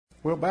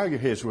Well, bow your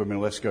heads with me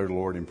and let's go to the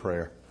Lord in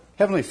prayer.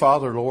 Heavenly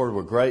Father, Lord,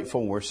 we're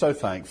grateful and we're so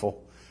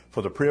thankful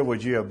for the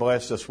privilege you have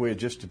blessed us with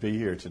just to be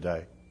here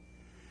today.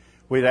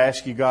 We'd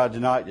ask you, God,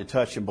 tonight to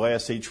touch and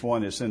bless each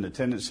one that's in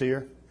attendance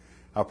here.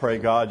 I pray,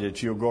 God,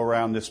 that you'll go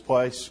around this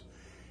place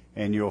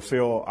and you'll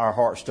fill our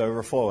hearts to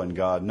overflowing,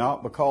 God,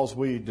 not because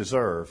we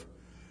deserve,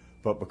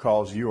 but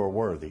because you are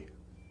worthy.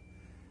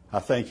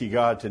 I thank you,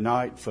 God,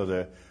 tonight for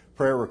the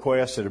prayer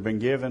requests that have been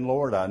given,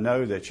 Lord. I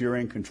know that you're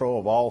in control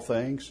of all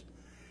things.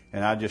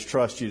 And I just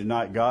trust you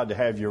tonight, God, to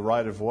have your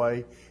right of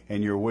way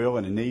and your will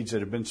and the needs that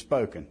have been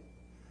spoken.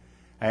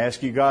 I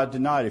ask you, God,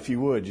 tonight, if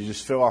you would, you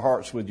just fill our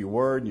hearts with your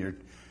word and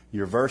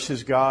your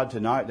verses, God,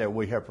 tonight that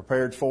we have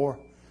prepared for.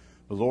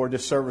 But Lord,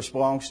 this service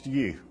belongs to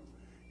you.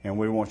 And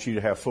we want you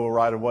to have full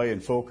right of way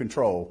and full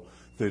control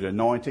through the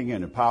anointing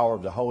and the power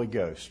of the Holy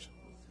Ghost.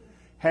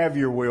 Have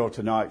your will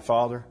tonight,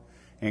 Father.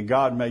 And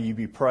God, may you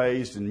be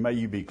praised and may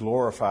you be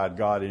glorified,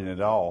 God, in it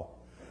all.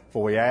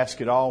 For we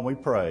ask it all and we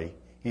pray.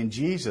 In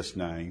Jesus'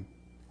 name,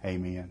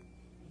 amen.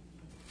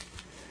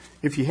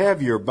 If you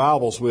have your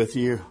Bibles with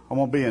you, I'm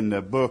going to be in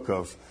the book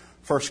of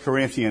 1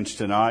 Corinthians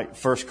tonight,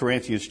 1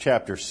 Corinthians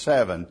chapter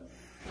 7.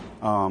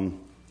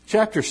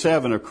 Chapter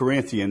 7 of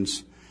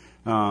Corinthians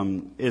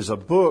is a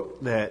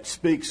book that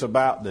speaks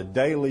about the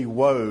daily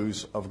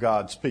woes of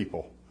God's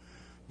people.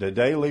 The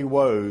daily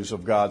woes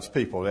of God's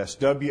people. That's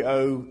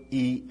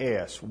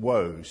W-O-E-S,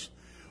 woes.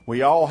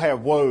 We all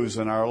have woes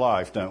in our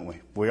life, don't we?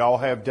 We all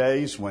have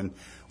days when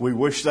we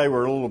wish they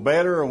were a little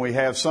better, and we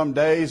have some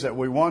days that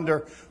we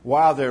wonder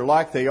why they're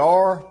like they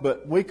are,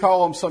 but we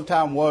call them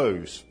sometimes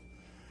woes.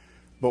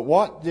 But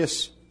what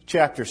this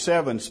chapter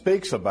 7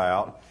 speaks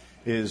about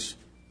is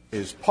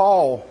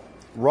Paul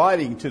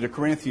writing to the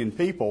Corinthian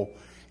people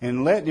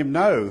and letting them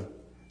know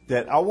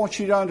that I want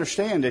you to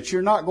understand that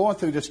you're not going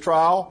through this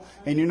trial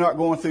and you're not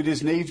going through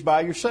these needs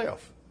by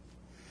yourself.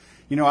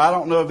 You know, I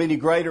don't know of any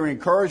greater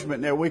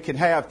encouragement that we can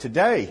have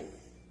today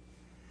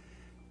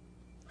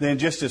than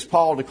just as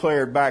Paul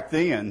declared back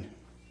then,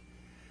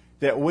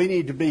 that we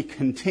need to be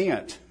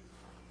content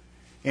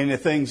in the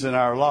things in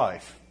our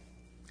life.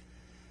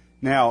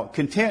 Now,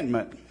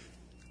 contentment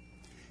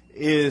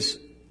is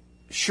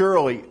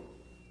surely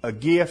a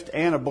gift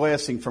and a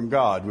blessing from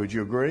God. Would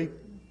you agree?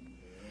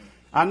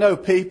 I know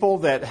people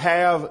that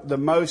have the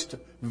most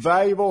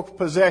valuable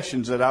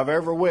possessions that I've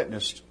ever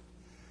witnessed,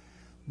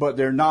 but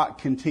they're not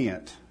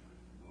content.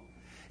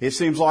 It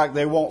seems like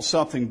they want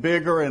something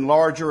bigger and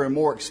larger and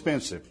more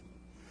expensive.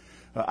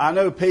 I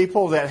know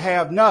people that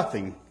have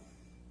nothing,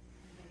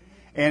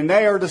 and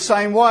they are the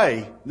same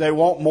way. They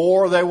want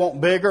more, they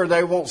want bigger,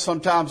 they want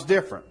sometimes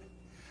different.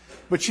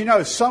 But you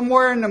know,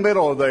 somewhere in the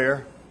middle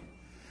of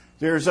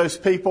there's those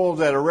people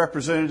that are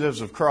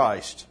representatives of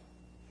Christ,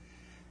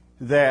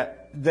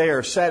 that they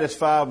are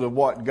satisfied with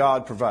what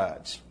God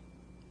provides.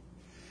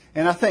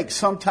 And I think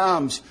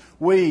sometimes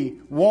we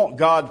want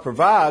God to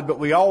provide, but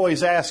we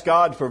always ask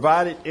God to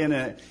provide it in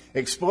an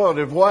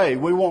exploitative way.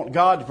 We want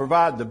God to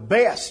provide the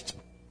best.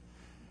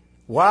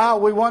 Why,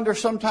 we wonder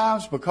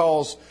sometimes?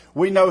 Because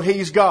we know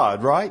He's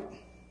God, right?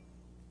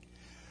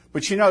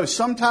 But you know,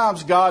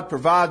 sometimes God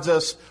provides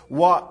us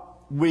what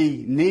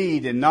we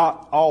need and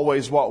not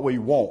always what we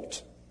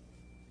want.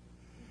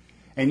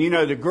 And you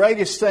know, the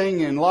greatest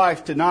thing in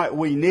life tonight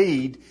we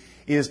need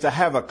is to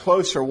have a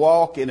closer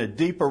walk in a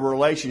deeper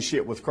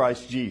relationship with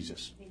Christ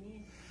Jesus.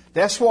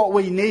 That's what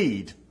we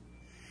need.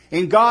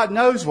 And God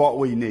knows what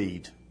we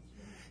need.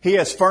 He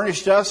has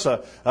furnished us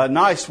a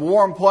nice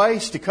warm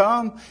place to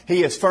come.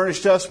 He has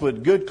furnished us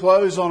with good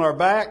clothes on our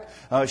back,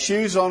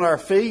 shoes on our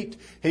feet.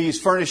 He's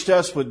furnished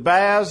us with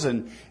baths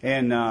and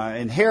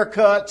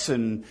haircuts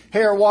and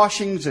hair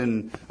washings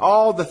and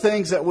all the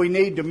things that we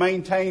need to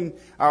maintain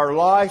our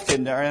life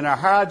and our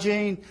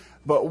hygiene.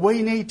 But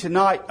we need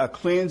tonight a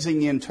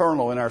cleansing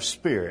internal in our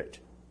spirit.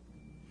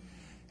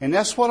 And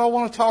that's what I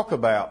want to talk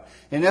about.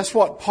 And that's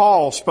what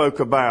Paul spoke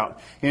about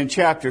in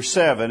chapter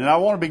 7. And I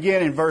want to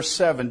begin in verse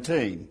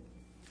 17.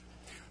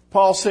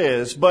 Paul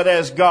says, "But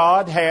as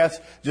God hath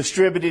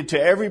distributed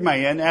to every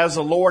man, as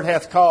the Lord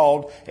hath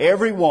called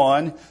every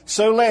one,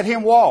 so let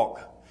him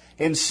walk.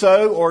 And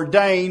so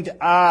ordained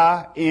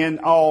I in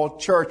all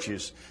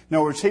churches." In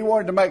other words, he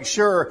wanted to make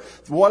sure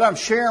what I'm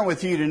sharing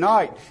with you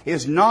tonight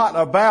is not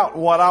about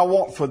what I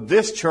want for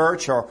this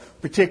church or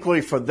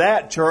particularly for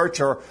that church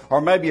or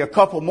maybe a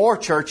couple more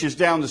churches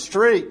down the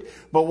street.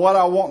 But what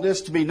I want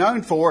this to be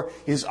known for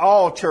is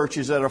all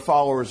churches that are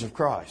followers of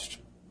Christ.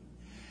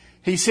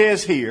 He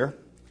says here,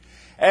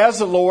 "As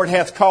the Lord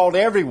hath called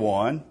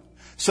everyone,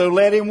 so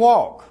let him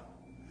walk."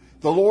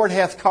 The Lord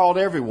hath called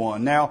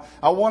everyone. Now,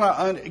 I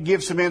want to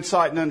give some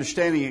insight and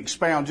understanding,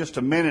 expound just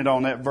a minute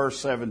on that verse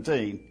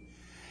 17.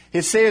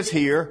 It says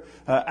here,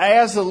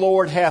 as the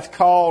Lord hath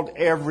called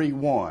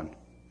everyone.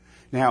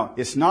 Now,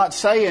 it's not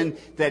saying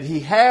that He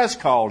has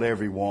called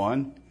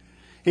everyone.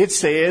 It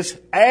says,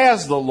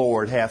 as the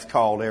Lord hath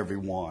called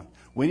everyone.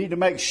 We need to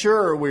make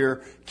sure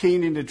we're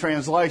keen into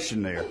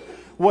translation there.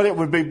 What it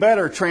would be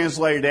better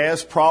translated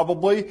as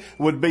probably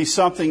would be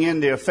something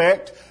in the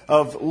effect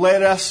of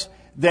let us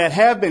that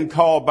have been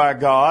called by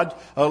God,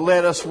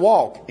 let us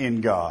walk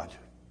in God.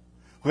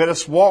 Let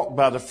us walk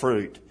by the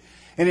fruit.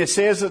 And it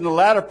says in the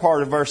latter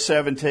part of verse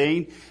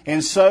 17,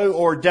 and so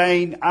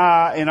ordain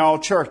I in all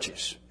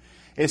churches.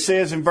 It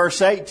says in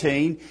verse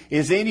 18,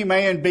 is any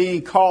man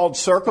being called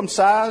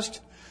circumcised?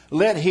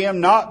 Let him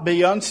not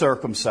be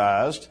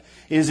uncircumcised.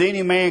 Is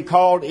any man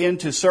called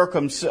into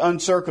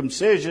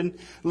uncircumcision?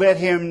 Let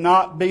him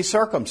not be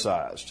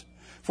circumcised.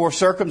 For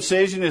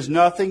circumcision is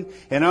nothing,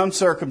 and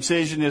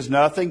uncircumcision is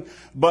nothing,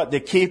 but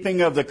the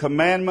keeping of the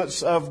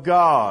commandments of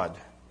God.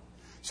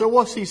 So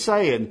what's he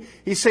saying?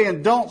 He's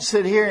saying, don't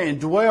sit here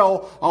and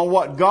dwell on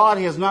what God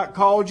has not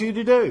called you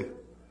to do.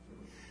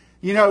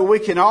 You know, we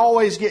can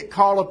always get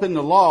caught up in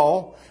the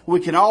law. We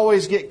can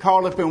always get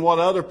caught up in what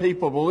other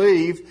people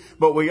believe,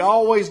 but we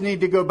always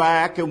need to go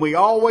back and we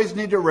always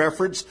need to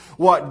reference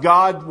what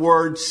God's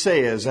Word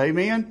says.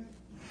 Amen?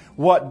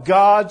 What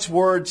God's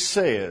Word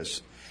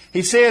says.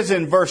 He says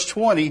in verse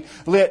 20,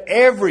 let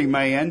every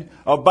man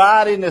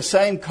abide in the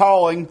same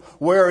calling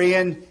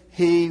wherein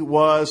he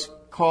was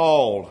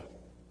called.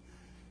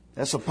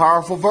 That's a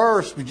powerful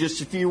verse with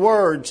just a few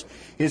words.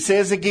 It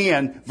says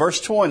again, verse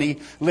 20,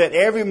 let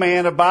every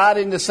man abide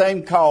in the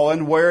same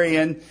calling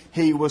wherein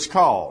he was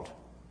called.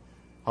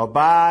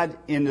 Abide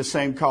in the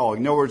same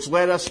calling. In other words,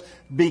 let us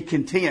be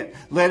content.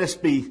 Let us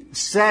be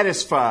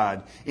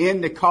satisfied in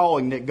the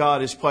calling that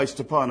God has placed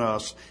upon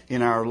us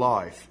in our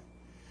life.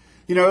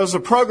 You know, there was a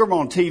program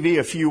on TV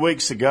a few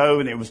weeks ago,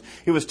 and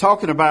it was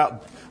talking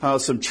about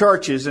some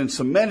churches and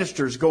some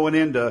ministers going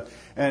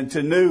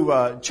into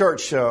new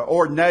church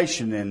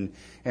ordination,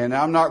 and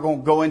I'm not going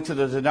to go into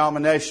the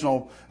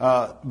denominational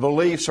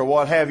beliefs or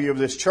what have you of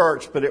this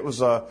church, but it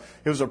was a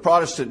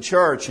Protestant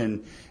church,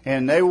 and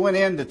they went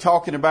into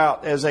talking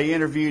about, as they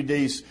interviewed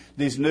these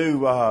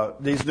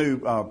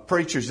new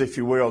preachers, if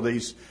you will,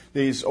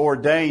 these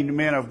ordained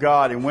men of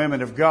God and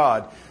women of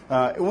God.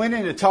 Went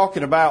into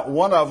talking about,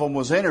 one of them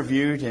was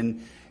interviewed,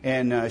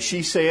 and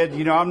she said,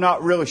 you know, I'm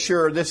not really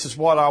sure this is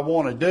what I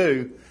want to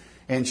do.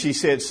 And she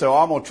said, so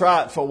I'm going to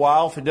try it for a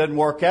while. If it doesn't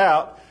work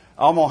out,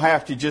 I'm going to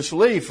have to just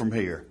leave from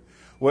here.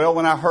 Well,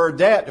 when I heard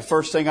that, the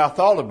first thing I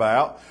thought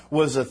about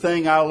was a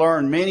thing I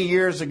learned many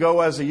years ago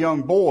as a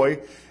young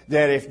boy,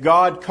 that if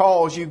God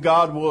calls you,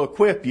 God will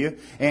equip you,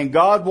 and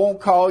God won't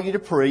call you to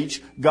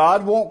preach,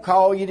 God won't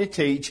call you to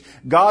teach,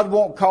 God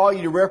won't call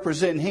you to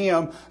represent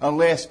Him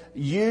unless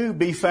you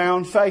be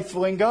found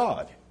faithful in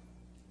God.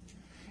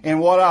 And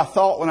what I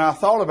thought when I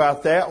thought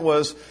about that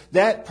was,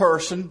 that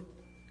person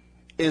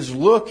is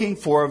looking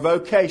for a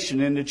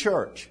vocation in the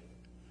church.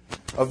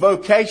 A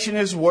vocation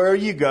is where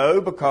you go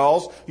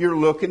because you're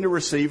looking to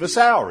receive a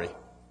salary.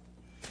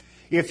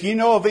 If you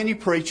know of any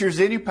preachers,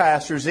 any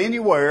pastors,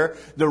 anywhere,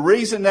 the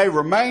reason they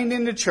remain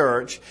in the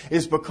church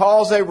is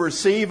because they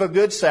receive a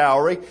good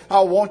salary,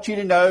 I want you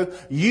to know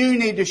you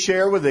need to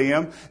share with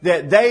them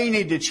that they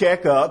need to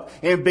check up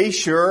and be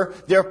sure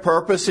their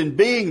purpose in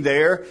being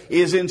there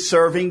is in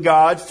serving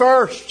God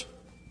first.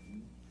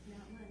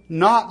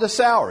 Not the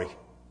salary.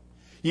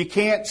 You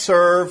can't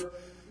serve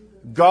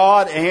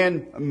God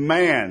and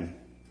man.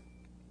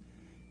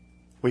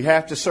 We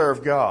have to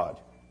serve God.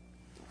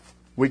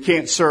 We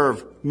can't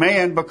serve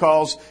man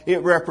because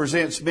it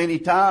represents many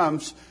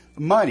times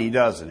money,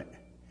 doesn't it?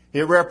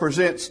 It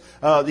represents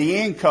the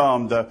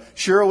income.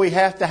 Sure, we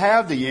have to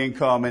have the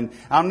income. And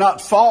I'm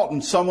not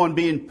faulting someone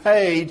being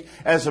paid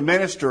as a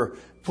minister.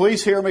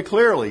 Please hear me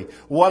clearly.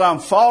 What I'm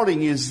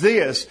faulting is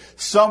this: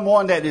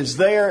 someone that is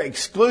there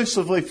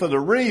exclusively for the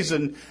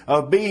reason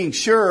of being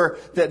sure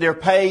that they're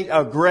paid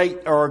a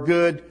great or a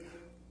good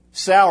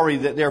salary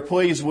that they're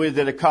pleased with,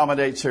 that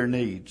accommodates their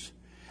needs.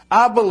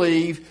 I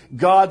believe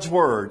God's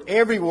Word,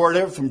 every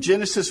word from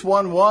Genesis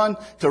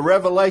 1:1 to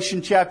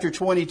Revelation chapter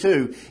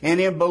 22. And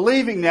in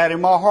believing that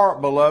in my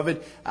heart,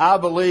 beloved, I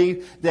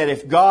believe that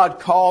if God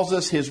calls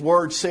us, His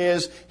Word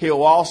says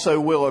He'll also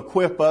will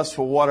equip us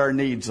for what our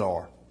needs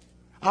are.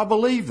 I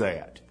believe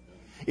that.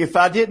 If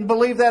I didn't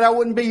believe that, I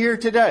wouldn't be here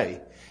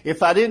today.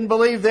 If I didn't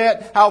believe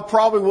that, I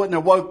probably wouldn't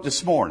have woke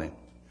this morning.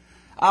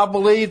 I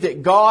believe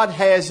that God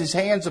has His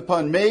hands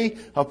upon me,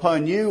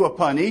 upon you,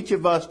 upon each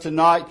of us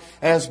tonight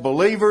as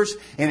believers.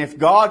 And if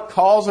God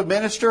calls a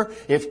minister,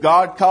 if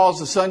God calls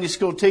a Sunday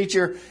school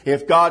teacher,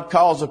 if God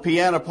calls a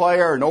piano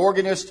player, an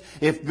organist,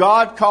 if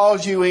God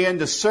calls you in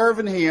to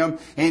serving Him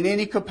in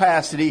any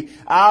capacity,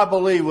 I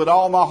believe with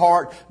all my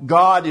heart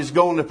God is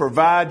going to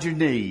provide your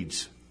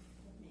needs.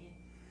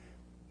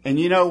 And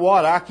you know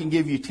what? I can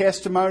give you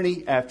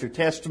testimony after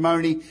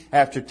testimony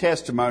after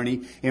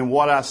testimony in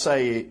what I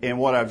say and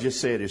what I've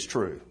just said is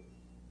true.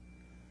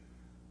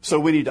 So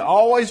we need to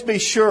always be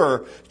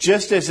sure,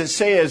 just as it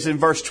says in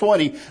verse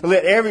 20,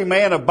 let every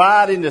man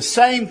abide in the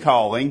same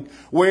calling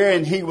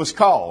wherein he was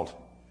called.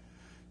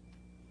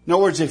 In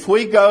other words, if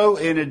we go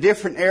in a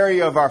different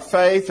area of our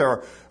faith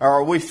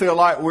or we feel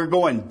like we're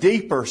going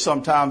deeper,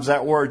 sometimes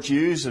that word's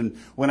used, and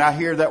when I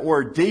hear that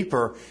word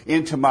deeper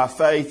into my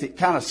faith, it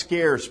kind of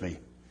scares me.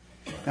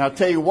 And I'll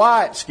tell you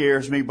why it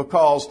scares me,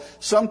 because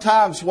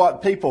sometimes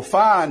what people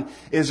find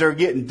is they're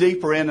getting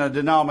deeper in a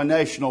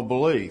denominational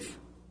belief.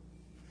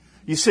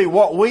 You see,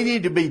 what we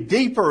need to be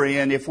deeper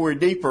in, if we're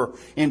deeper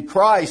in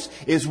Christ,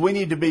 is we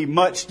need to be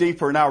much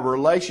deeper in our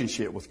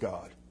relationship with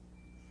God.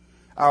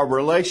 Our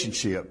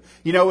relationship.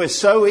 You know, it's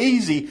so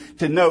easy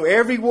to know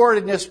every word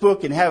in this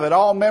book and have it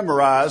all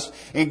memorized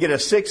and get a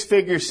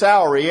 6-figure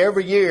salary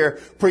every year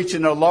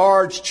preaching a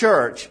large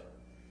church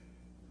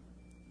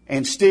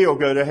and still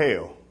go to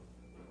hell.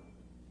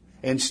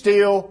 And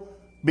still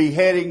be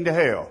heading to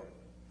hell.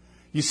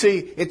 You see,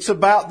 it's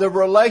about the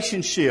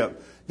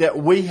relationship that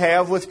we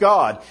have with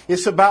God.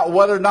 It's about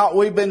whether or not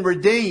we've been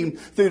redeemed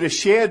through the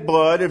shed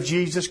blood of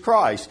Jesus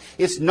Christ.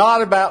 It's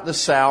not about the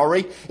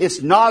salary.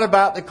 It's not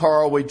about the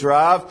car we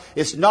drive.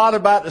 It's not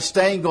about the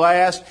stained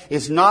glass.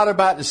 It's not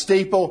about the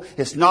steeple.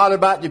 It's not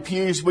about the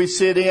pews we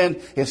sit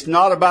in. It's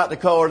not about the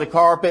color of the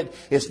carpet.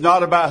 It's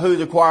not about who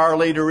the choir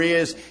leader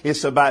is.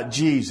 It's about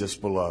Jesus,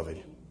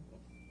 beloved.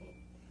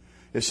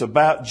 It's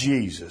about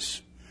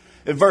Jesus.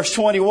 In verse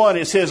 21,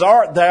 it says,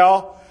 art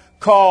thou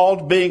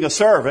called being a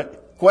servant? ?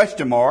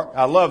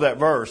 I love that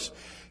verse.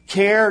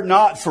 Care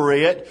not for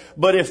it,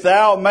 but if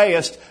thou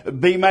mayest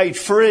be made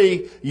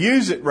free,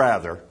 use it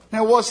rather.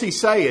 Now what's he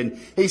saying?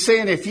 He's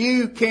saying if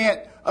you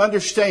can't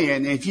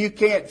understand, if you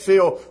can't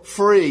feel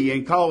free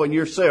in calling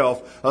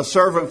yourself a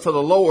servant for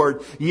the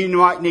Lord, you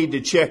might need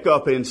to check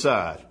up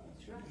inside.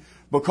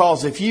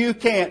 Because if you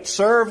can't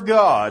serve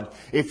God,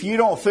 if you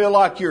don't feel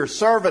like you're a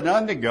servant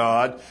unto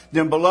God,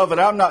 then beloved,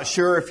 I'm not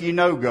sure if you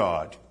know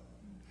God.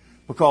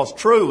 Because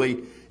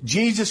truly,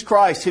 Jesus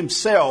Christ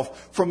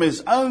himself, from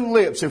his own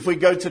lips, if we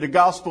go to the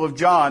Gospel of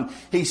John,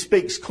 he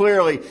speaks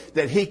clearly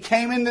that he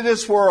came into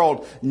this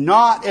world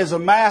not as a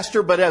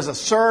master, but as a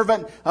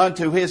servant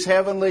unto his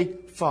heavenly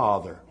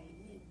Father.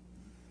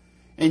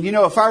 And you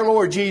know, if our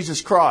Lord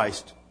Jesus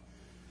Christ,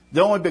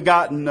 the only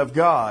begotten of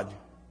God,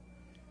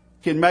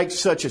 can make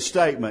such a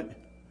statement,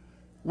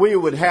 we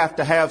would have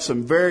to have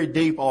some very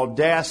deep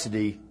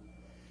audacity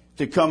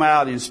to come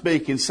out and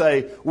speak and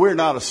say, we're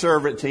not a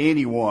servant to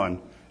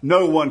anyone.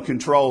 No one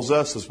controls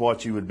us, is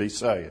what you would be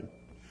saying.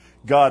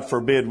 God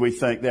forbid we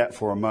think that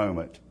for a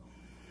moment.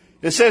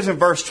 It says in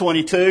verse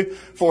 22,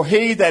 for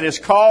he that is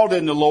called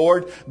in the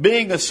Lord,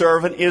 being a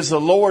servant, is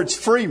the Lord's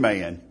free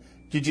man.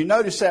 Did you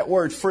notice that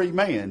word free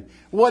man?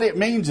 What it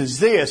means is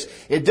this.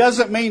 It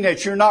doesn't mean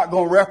that you're not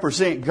going to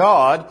represent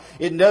God.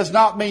 It does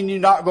not mean you're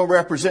not going to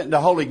represent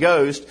the Holy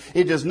Ghost.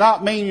 It does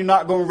not mean you're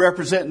not going to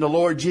represent the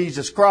Lord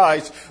Jesus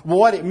Christ.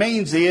 What it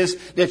means is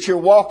that you're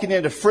walking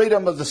in the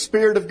freedom of the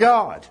Spirit of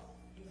God.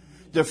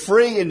 The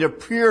free and the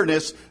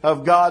pureness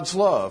of God's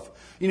love.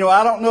 You know,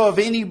 I don't know of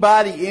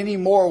anybody any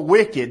more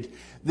wicked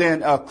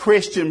than a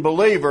Christian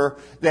believer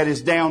that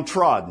is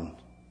downtrodden.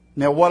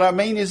 Now, what I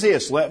mean is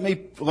this. Let me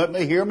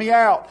hear me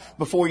out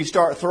before you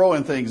start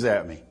throwing things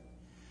at me.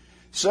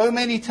 So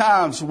many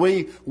times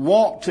we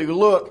want to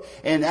look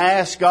and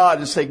ask God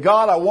and say,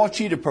 God, I want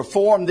you to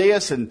perform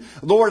this, and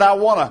Lord, I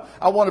want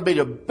to be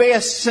the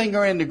best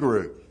singer in the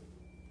group.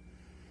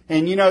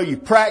 And you know, you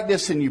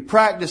practice and you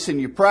practice and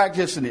you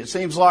practice, and it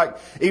seems like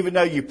even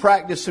though you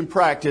practice and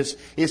practice,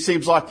 it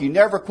seems like you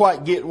never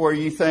quite get where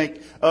you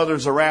think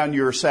others around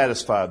you are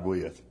satisfied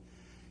with.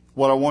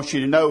 What I want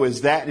you to know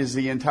is that is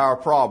the entire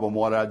problem,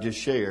 what I just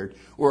shared.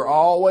 We're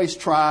always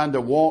trying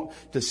to want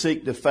to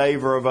seek the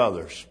favor of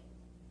others.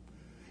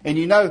 And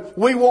you know,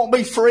 we won't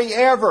be free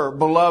ever,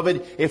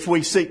 beloved, if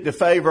we seek the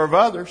favor of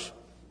others.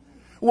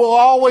 We'll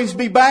always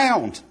be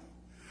bound.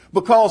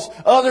 Because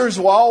others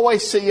will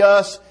always see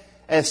us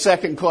as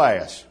second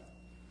class.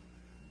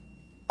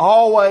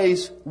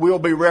 Always will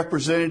be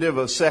representative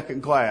of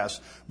second class.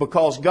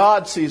 Because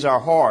God sees our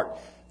heart.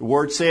 The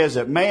Word says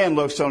that man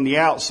looks on the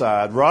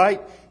outside,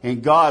 right?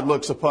 And God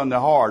looks upon the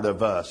heart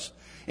of us.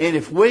 And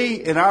if we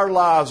in our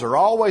lives are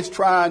always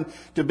trying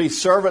to be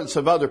servants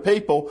of other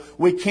people,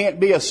 we can't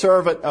be a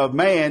servant of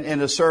man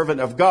and a servant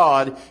of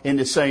God in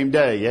the same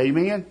day.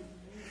 Amen?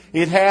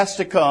 It has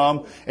to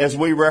come as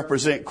we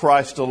represent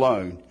Christ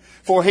alone.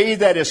 For he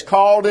that is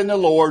called in the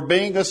Lord,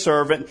 being a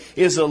servant,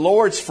 is the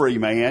Lord's free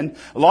man.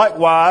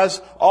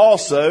 Likewise,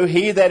 also,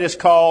 he that is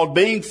called,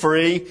 being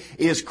free,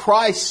 is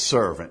Christ's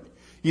servant.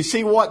 You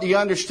see what the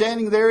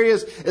understanding there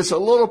is? It's a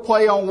little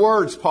play on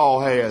words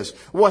Paul has.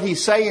 What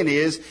he's saying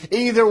is,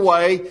 either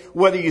way,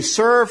 whether you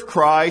serve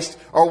Christ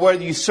or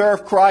whether you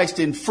serve Christ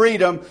in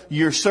freedom,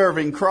 you're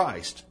serving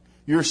Christ.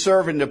 You're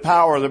serving the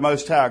power of the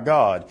Most High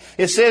God.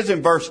 It says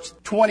in verse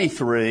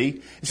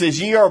 23, it says,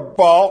 ye are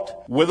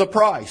bought with a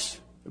price.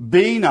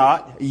 Be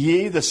not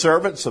ye the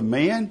servants of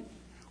men?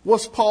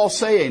 What's Paul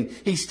saying?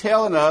 He's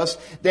telling us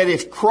that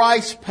if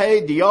Christ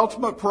paid the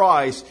ultimate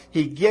price,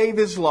 He gave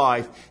His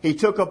life. He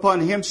took upon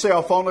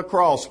Himself on the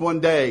cross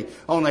one day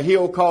on a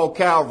hill called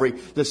Calvary,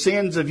 the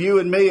sins of you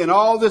and me and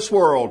all this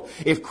world.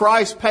 If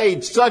Christ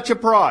paid such a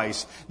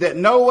price that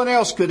no one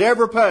else could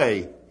ever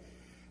pay,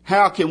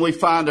 how can we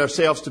find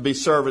ourselves to be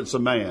servants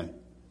of man?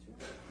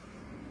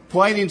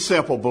 Plain and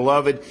simple,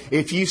 beloved.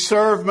 If you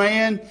serve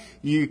man,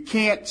 you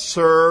can't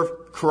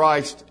serve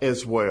Christ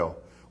as well.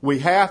 We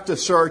have to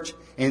search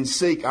and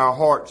seek our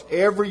hearts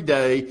every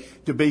day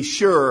to be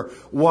sure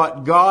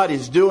what God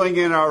is doing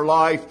in our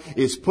life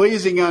is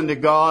pleasing unto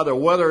God, or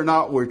whether or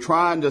not we're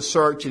trying to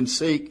search and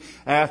seek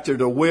after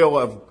the will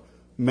of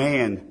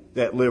man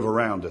that live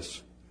around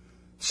us.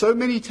 So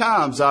many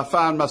times I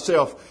find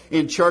myself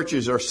in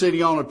churches or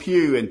sitting on a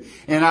pew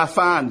and I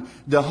find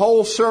the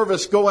whole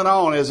service going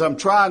on as I'm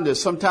trying to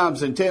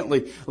sometimes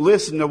intently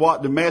listen to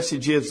what the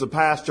message is the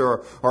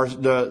pastor or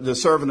the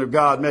servant of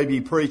God may be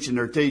preaching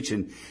or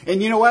teaching.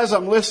 And as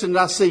I'm listening,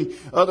 I see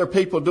other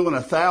people doing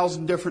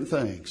 1,000 different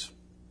things.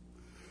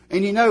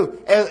 And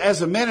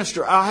as a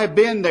minister, I have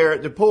been there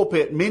at the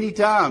pulpit many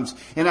times,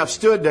 and I've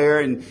stood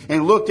there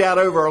and looked out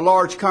over a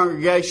large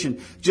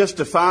congregation just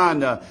to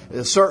find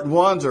certain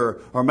ones are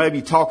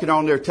maybe talking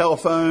on their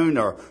telephone,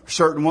 or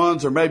certain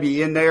ones are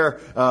maybe in there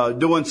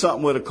doing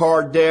something with a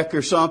card deck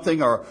or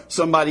something, or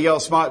somebody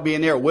else might be in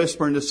there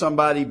whispering to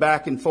somebody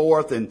back and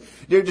forth, and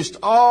they're just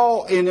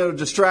all in a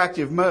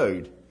distractive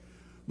mode.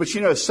 But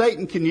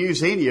Satan can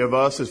use any of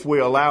us if we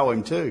allow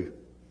him to.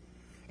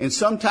 And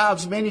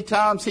sometimes, many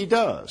times, he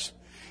does.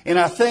 And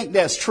I think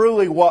that's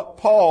truly what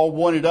Paul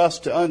wanted us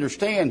to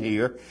understand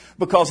here,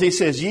 because he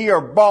says, ye are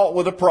bought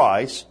with a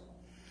price,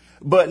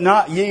 but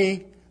not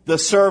ye the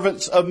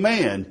servants of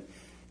men.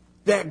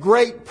 That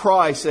great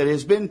price that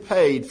has been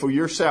paid for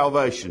your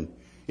salvation,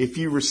 if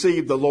you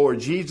receive the Lord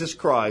Jesus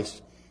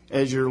Christ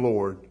as your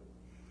Lord,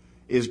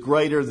 is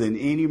greater than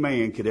any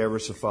man could ever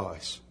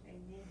suffice.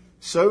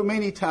 So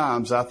many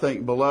times, I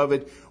think,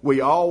 beloved, we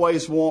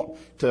always want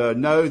to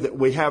know that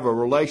we have a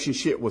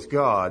relationship with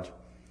God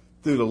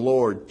through the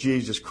Lord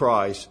Jesus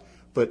Christ.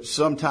 But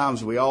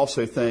sometimes we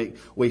also think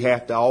we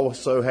have to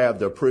also have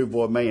the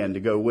approval of man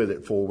to go with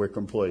it before we're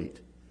complete.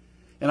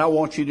 And I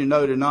want you to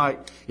know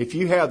tonight, if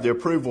you have the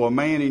approval of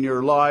man in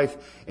your life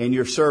and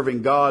you're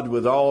serving God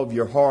with all of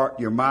your heart,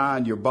 your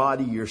mind, your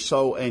body, your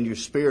soul, and your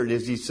spirit,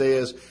 as he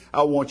says,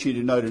 I want you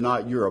to know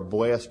tonight you're a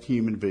blessed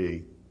human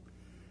being.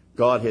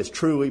 God has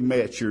truly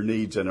met your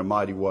needs in a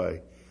mighty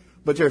way.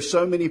 But there's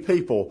so many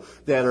people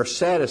that are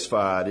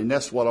satisfied, and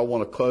that's what I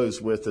want to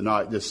close with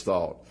tonight, this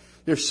thought.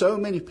 There's so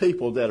many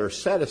people that are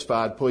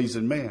satisfied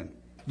pleasing men,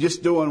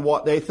 just doing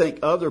what they think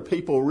other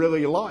people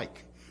really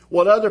like,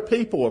 what other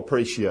people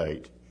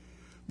appreciate.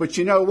 But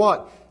you know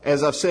what?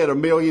 As I've said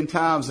 1,000,000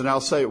 times, and I'll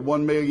say it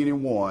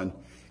 1,000,001,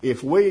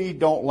 if we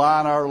don't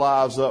line our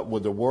lives up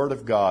with the Word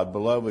of God,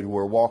 beloved,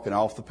 we're walking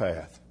off the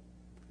path.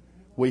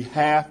 We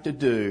have to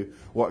do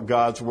what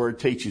God's Word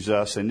teaches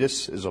us, and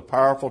this is a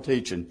powerful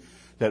teaching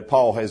that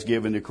Paul has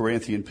given the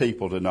Corinthian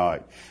people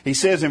tonight. He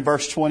says in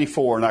verse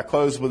 24, and I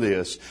close with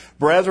this,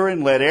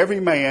 brethren, let every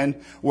man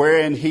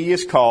wherein he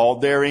is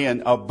called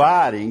therein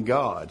abide in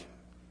God.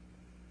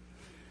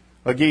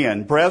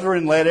 Again,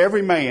 brethren, let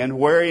every man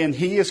wherein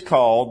he is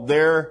called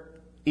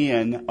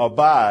therein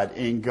abide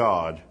in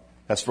God.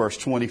 That's verse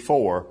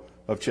 24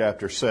 of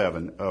chapter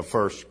 7 of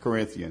 1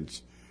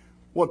 Corinthians.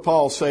 What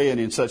Paul's saying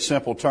in such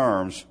simple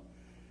terms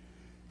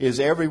is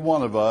every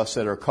one of us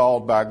that are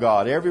called by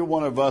God, every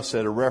one of us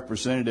that are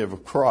representative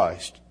of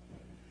Christ,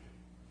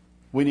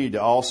 we need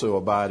to also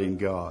abide in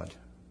God.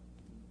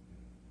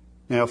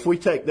 Now, if we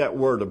take that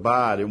word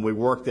abide and we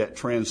work that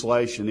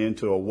translation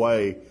into a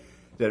way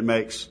that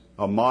makes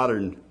a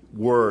modern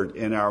word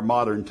in our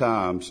modern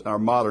times, our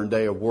modern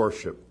day of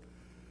worship,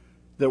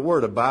 the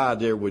word abide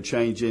there would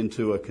change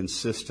into a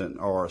consistent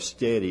or a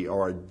steady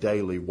or a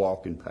daily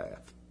walking path.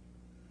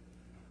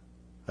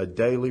 A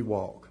daily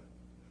walk.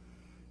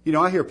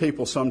 I hear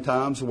people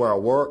sometimes where I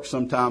work,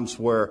 sometimes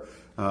where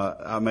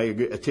I may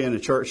attend a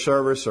church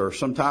service, or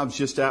sometimes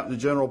just out in the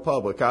general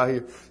public. I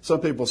hear some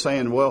people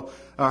saying, well,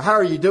 how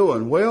are you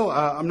doing? Well,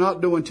 I'm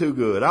not doing too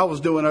good. I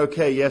was doing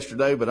okay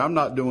yesterday, but I'm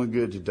not doing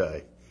good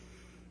today.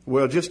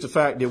 Well, just the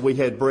fact that we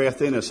had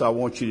breath in us, I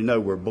want you to know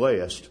we're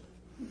blessed.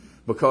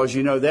 Because,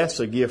 that's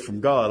a gift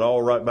from God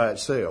all right by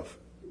itself.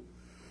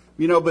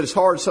 But it's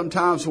hard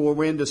sometimes when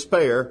we're in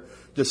despair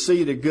to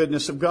see the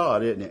goodness of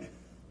God, isn't it?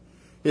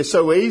 It's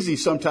so easy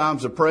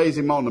sometimes to praise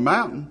Him on the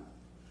mountain.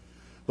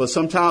 But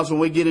sometimes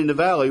when we get in the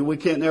valley, we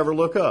can't ever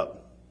look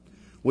up.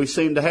 We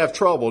seem to have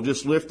trouble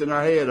just lifting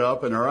our head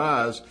up and our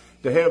eyes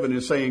to heaven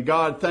and saying,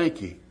 God,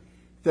 thank you.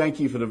 Thank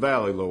you for the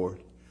valley, Lord.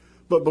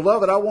 But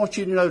beloved, I want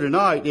you to know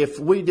tonight, if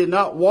we did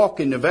not walk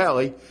in the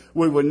valley,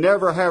 we would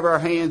never have our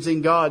hands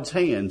in God's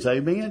hands.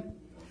 Amen?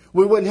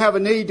 We wouldn't have a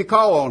need to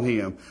call on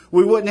Him.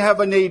 We wouldn't have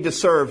a need to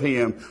serve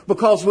Him,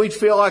 because we'd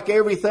feel like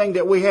everything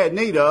that we had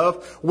need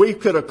of, we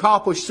could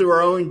accomplish through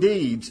our own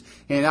deeds.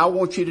 And I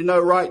want you to know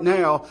right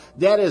now,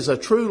 that is a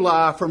true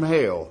lie from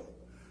hell.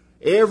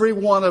 Every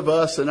one of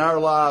us in our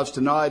lives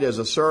tonight as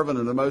a servant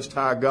of the Most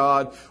High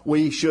God,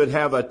 we should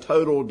have a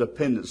total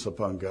dependence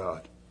upon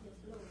God.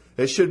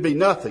 There should be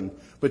nothing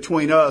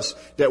between us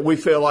that we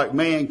feel like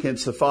man can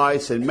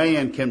suffice and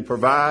man can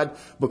provide,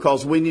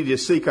 because we need to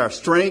seek our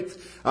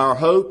strength, our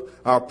hope,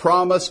 our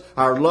promise,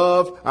 our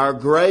love, our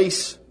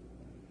grace,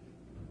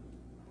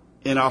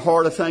 and our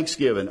heart of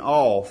thanksgiving,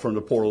 all from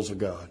the portals of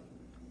God,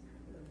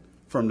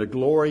 from the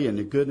glory and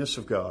the goodness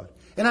of God.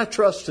 And I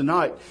trust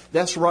tonight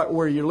that's right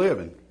where you're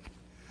living.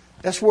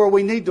 That's where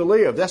we need to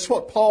live. That's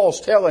what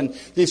Paul's telling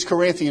these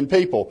Corinthian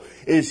people,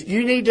 is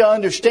you need to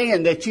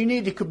understand that you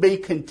need to be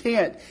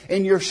content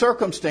in your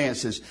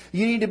circumstances.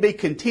 You need to be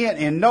content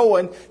in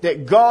knowing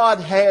that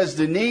God has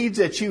the needs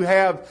that you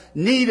have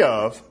need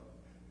of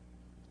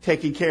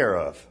taken care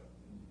of.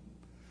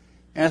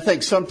 And I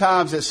think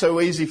sometimes it's so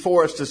easy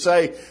for us to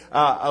say,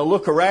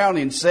 look around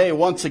and say,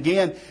 once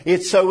again,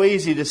 it's so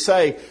easy to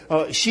say,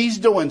 she's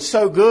doing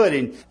so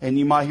good. And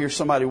you might hear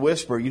somebody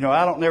whisper,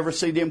 I don't never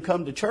see them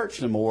come to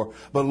church anymore.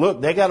 But look,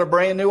 they got a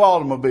brand new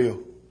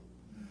automobile.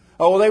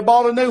 Oh, they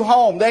bought a new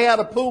home. They had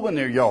a pool in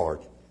their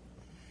yard.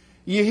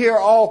 You hear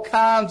all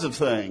kinds of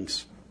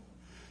things.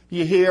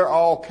 You hear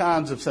all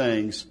kinds of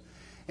things.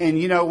 And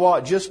you know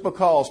what? Just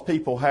because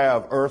people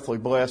have earthly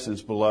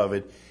blessings,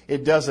 beloved,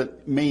 it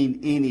doesn't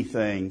mean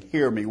anything.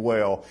 Hear me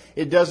well.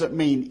 It doesn't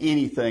mean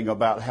anything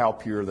about how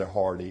pure their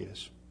heart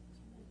is.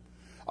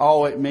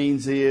 All it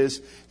means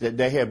is that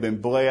they have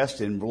been blessed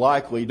and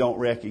likely don't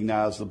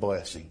recognize the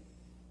blessing.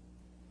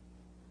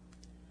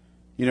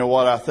 You know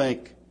what? I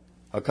think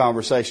a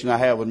conversation I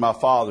had with my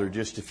father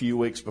just a few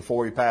weeks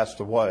before he passed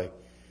away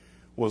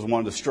was one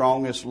of the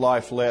strongest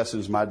life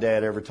lessons my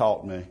dad ever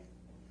taught me.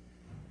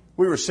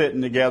 We were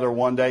sitting together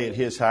one day at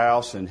his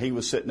house, and he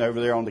was sitting over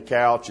there on the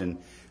couch, and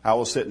I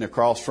was sitting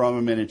across from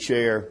him in a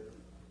chair.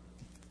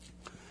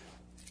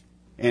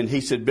 And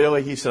he said,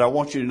 Billy, I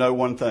want you to know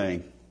one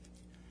thing.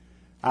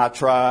 I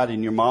tried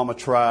and your mama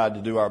tried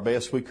to do our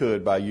best we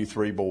could by you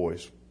three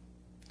boys.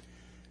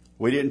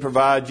 We didn't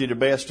provide you the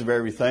best of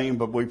everything,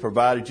 but we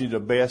provided you the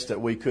best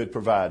that we could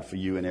provide for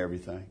you in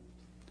everything.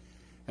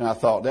 And I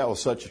thought that was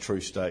such a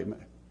true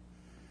statement.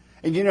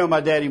 And my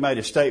daddy made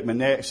a statement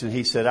next, and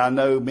he said, I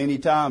know many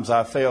times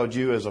I failed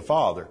you as a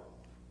father.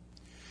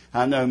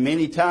 I know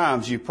many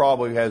times you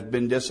probably have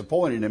been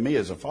disappointed in me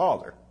as a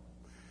father.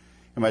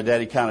 And my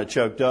daddy kind of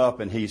choked up,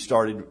 and he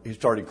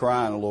started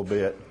crying a little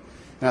bit.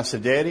 And I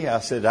said, Daddy, I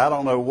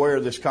don't know where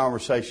this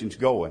conversation's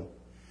going,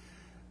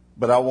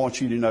 but I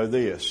want you to know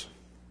this.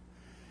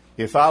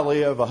 If I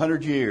live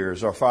 100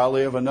 years, or if I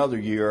live another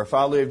year, or if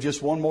I live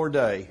just one more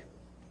day,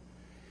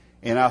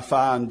 and I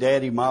find,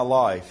 Daddy, my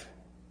life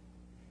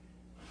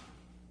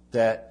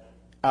that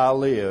I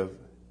live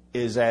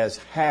is as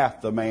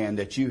half the man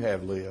that you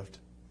have lived,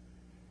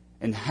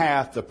 and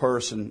half the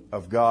person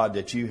of God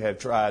that you have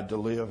tried to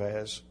live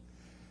as,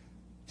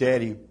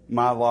 Daddy,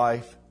 my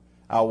life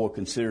I will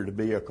consider to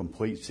be a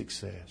complete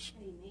success.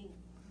 Amen.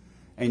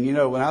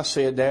 And when I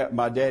said that,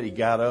 my daddy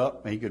got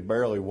up, he could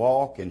barely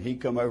walk, and he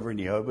come over and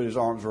he opened his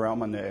arms around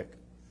my neck.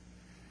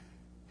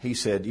 He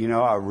said,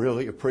 I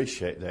really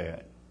appreciate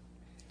that.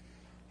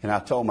 And I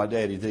told my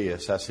daddy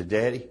this. I said,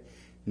 Daddy,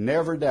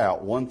 never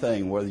doubt one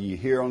thing, whether you're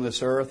here on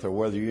this earth or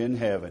whether you're in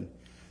heaven.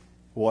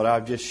 What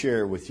I've just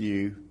shared with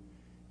you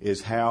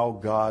is how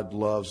God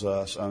loves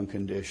us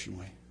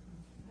unconditionally.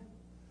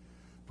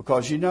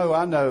 Because I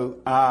know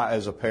I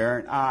as a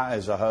parent, I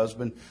as a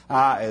husband,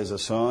 I as a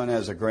son,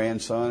 as a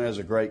grandson, as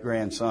a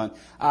great-grandson,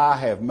 I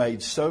have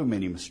made so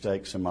many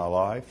mistakes in my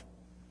life.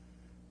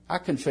 I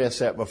confess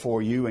that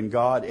before you and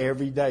God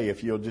every day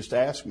if you'll just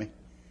ask me.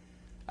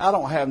 I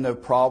don't have no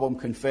problem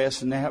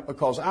confessing that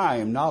because I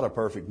am not a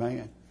perfect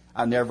man.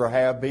 I never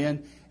have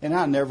been, and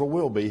I never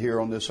will be here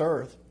on this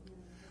earth.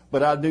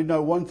 But I do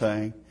know one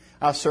thing.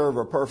 I serve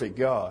a perfect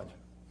God.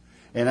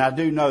 And I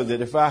do know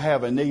that if I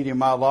have a need in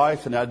my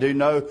life, and I do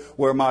know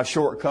where my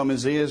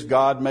shortcomings is,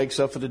 God makes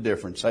up for the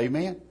difference.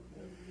 Amen?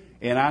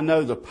 And I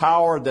know the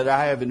power that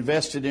I have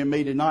invested in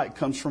me tonight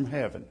comes from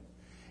heaven.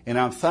 And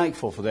I'm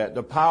thankful for that.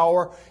 The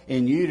power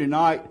in you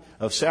tonight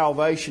of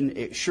salvation,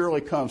 it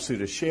surely comes through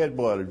the shed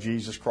blood of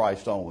Jesus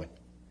Christ only.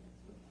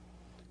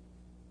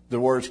 The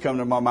words come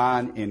to my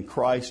mind, in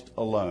Christ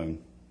alone.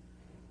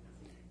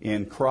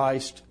 In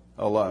Christ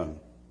alone.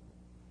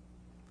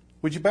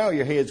 Would you bow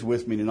your heads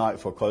with me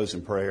tonight for a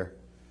closing prayer?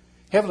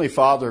 Heavenly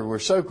Father, we're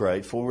so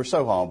grateful, we're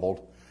so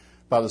humbled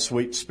by the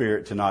sweet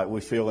Spirit tonight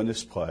we feel in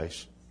this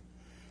place.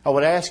 I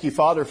would ask you,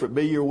 Father, if it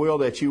be your will,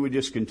 that you would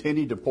just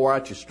continue to pour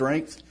out your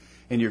strength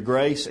and your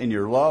grace and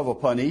your love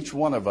upon each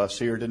one of us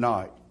here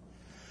tonight.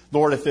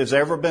 Lord, if there's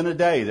ever been a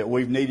day that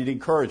we've needed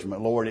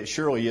encouragement, Lord, it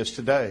surely is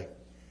today.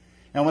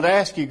 And I would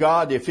ask you,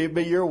 God, if it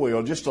be your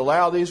will, just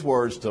allow these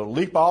words to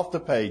leap off the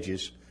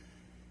pages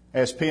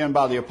as penned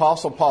by the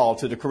Apostle Paul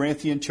to the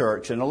Corinthian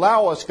church, and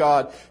allow us,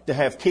 God, to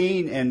have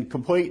keen and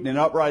complete and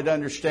upright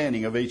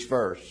understanding of each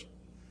verse.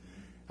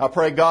 I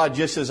pray, God,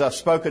 just as I've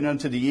spoken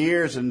unto the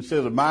ears and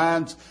to the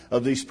minds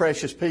of these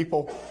precious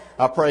people,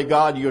 I pray,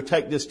 God, you'll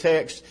take this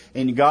text,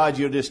 and God,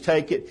 you'll just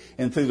take it,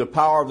 and through the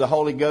power of the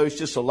Holy Ghost,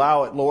 just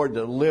allow it, Lord,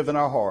 to live in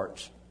our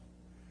hearts.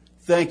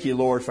 Thank you,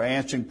 Lord, for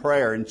answering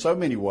prayer in so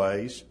many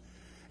ways.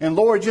 And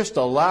Lord, just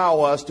allow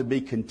us to be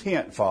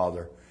content,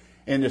 Father,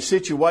 in the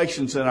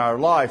situations in our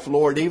life,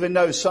 Lord, even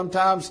though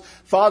sometimes,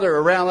 Father,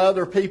 around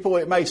other people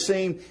it may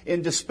seem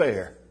in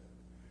despair.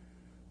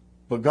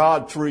 But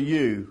God, through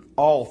you,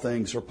 all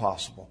things are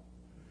possible.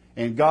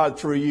 And God,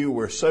 through you,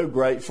 we're so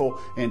grateful.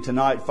 And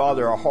tonight,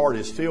 Father, our heart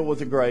is filled with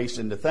the grace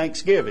and the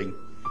thanksgiving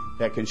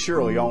that can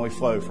surely only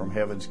flow from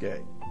heaven's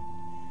gate.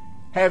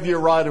 Have your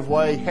right of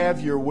way,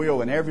 have your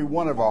will in every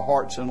one of our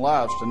hearts and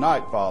lives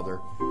tonight, Father.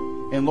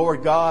 And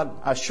Lord God,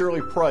 I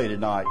surely pray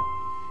tonight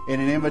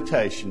in an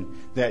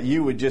invitation that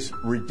you would just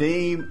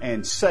redeem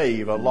and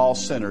save a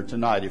lost sinner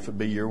tonight if it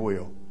be your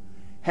will.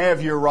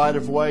 Have your right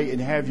of way and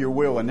have your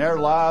will in their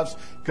lives.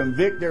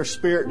 Convict their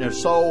spirit and their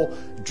soul.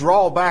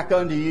 Draw back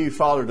unto you,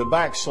 Father, the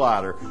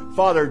backslider.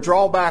 Father,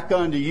 draw back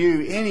unto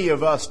you any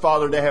of us,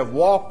 Father, that have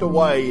walked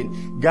away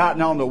and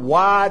gotten on the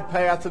wide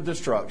path of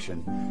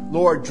destruction.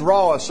 Lord,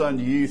 draw us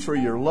unto you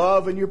through your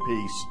love and your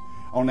peace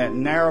on that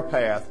narrow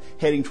path,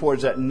 heading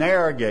towards that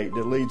narrow gate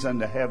that leads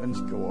unto heaven's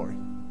glory.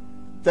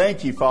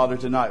 Thank you, Father,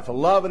 tonight for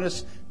loving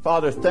us.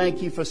 Father,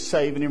 thank you for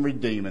saving and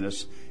redeeming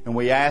us. And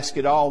we ask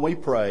it all, we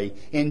pray,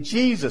 in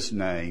Jesus'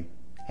 name,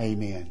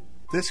 amen.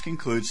 This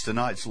concludes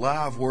tonight's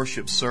live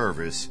worship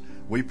service.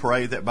 We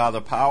pray that by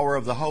the power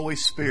of the Holy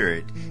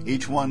Spirit,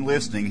 each one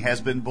listening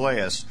has been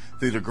blessed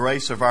through the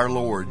grace of our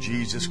Lord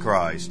Jesus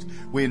Christ.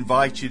 We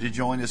invite you to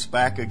join us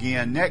back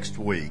again next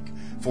week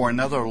for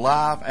another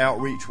live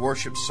outreach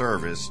worship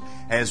service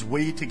as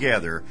we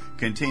together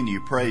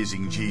continue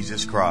praising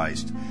Jesus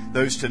Christ.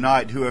 Those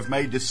tonight who have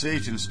made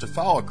decisions to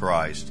follow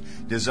Christ,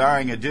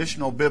 desiring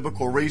additional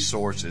biblical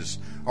resources,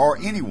 or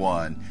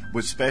anyone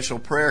with special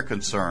prayer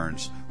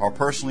concerns are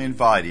personally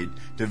invited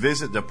to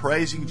visit the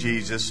Praising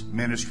Jesus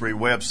Ministry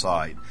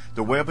website.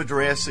 The web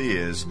address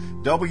is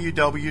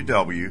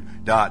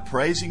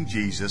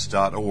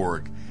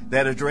www.praisingjesus.org.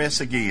 That address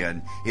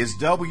again is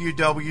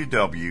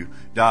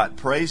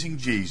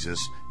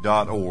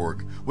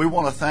www.praisingjesus.org. We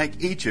want to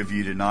thank each of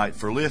you tonight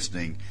for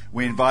listening.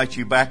 We invite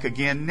you back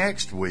again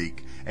next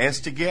week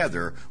as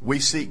together we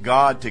seek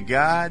God to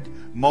guide,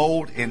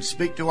 mold, and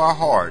speak to our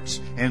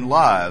hearts and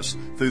lives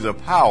through the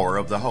power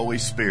of the Holy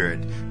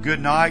Spirit.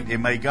 Good night,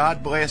 and may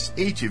God bless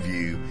each of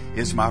you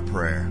is my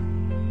prayer.